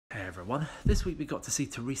everyone. This week we got to see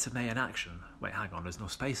Theresa May in action. Wait, hang on, there's no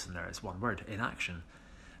space in there, it's one word, in action.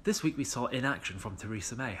 This week we saw inaction from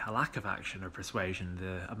Theresa May, a lack of action or persuasion,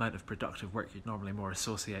 the amount of productive work you'd normally more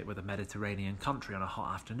associate with a Mediterranean country on a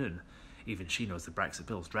hot afternoon. Even she knows the Brexit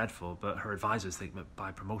bill is dreadful, but her advisors think that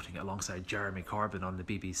by promoting it alongside Jeremy Corbyn on the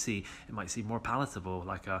BBC, it might seem more palatable,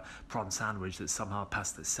 like a prawn sandwich that's somehow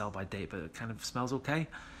past its sell-by date but it kind of smells okay.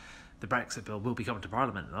 The Brexit bill will be coming to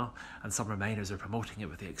Parliament though, and some Remainers are promoting it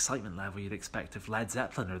with the excitement level you'd expect if Led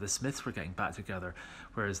Zeppelin or the Smiths were getting back together,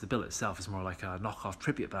 whereas the bill itself is more like a knockoff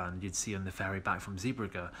tribute band you'd see on the ferry back from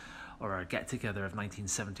Zeebrugge, or a get-together of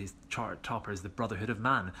 1970s chart toppers The Brotherhood of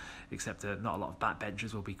Man, except that not a lot of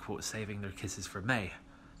backbenchers will be, quote, saving their kisses for May.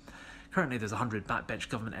 Currently, there's 100 backbench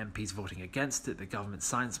government MPs voting against it. The government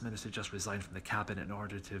science minister just resigned from the cabinet in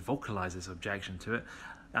order to vocalise his objection to it.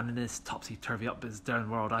 And in this topsy-turvy up-down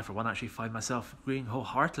world, I for one actually find myself agreeing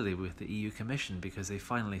wholeheartedly with the EU Commission, because they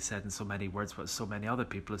finally said in so many words what so many other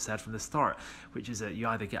people have said from the start, which is that you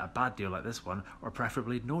either get a bad deal like this one, or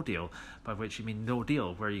preferably no deal, by which you mean no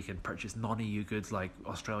deal, where you can purchase non-EU goods like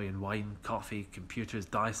Australian wine, coffee, computers,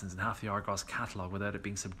 Dysons and half the Argos catalogue without it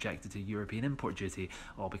being subjected to European import duty,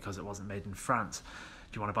 all because it wasn't made in France.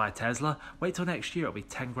 Do you want to buy a Tesla? Wait till next year, it'll be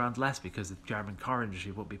 10 grand less because the German car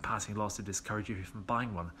industry won't be passing laws to discourage you from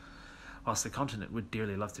buying one. Whilst the continent would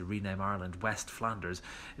dearly love to rename Ireland West Flanders,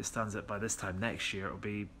 it stands that by this time next year it'll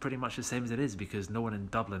be pretty much the same as it is, because no one in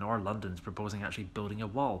Dublin or London is proposing actually building a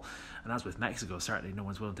wall. And as with Mexico, certainly no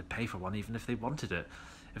one's willing to pay for one even if they wanted it.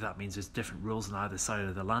 If that means there's different rules on either side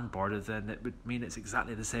of the land border, then it would mean it's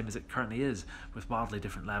exactly the same as it currently is, with wildly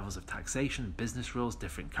different levels of taxation, business rules,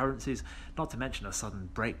 different currencies, not to mention a sudden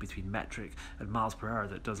break between metric and miles per hour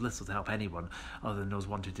that does little to help anyone, other than those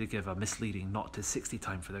wanting to give a misleading 0 to 60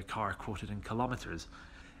 time for their car quoted in kilometres.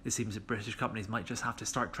 It seems that British companies might just have to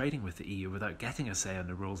start trading with the EU without getting a say on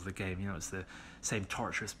the rules of the game. You know, it's the same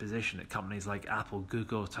torturous position that companies like Apple,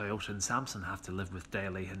 Google, Toyota and Samsung have to live with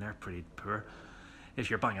daily, and they're pretty poor. If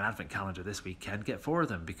you're buying an advent calendar this weekend, get 4 of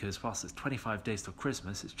them, because whilst it's 25 days till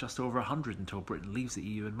Christmas, it's just over 100 until Britain leaves the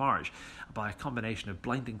EU in March. By a combination of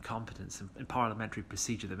blind incompetence and parliamentary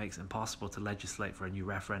procedure that makes it impossible to legislate for a new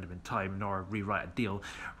referendum in time, nor rewrite a deal,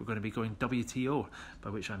 we're going to be going WTO, by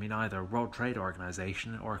which I mean either World Trade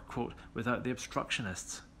Organization or, quote, without the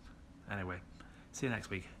obstructionists. Anyway, see you next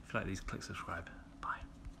week. If you like these, click subscribe.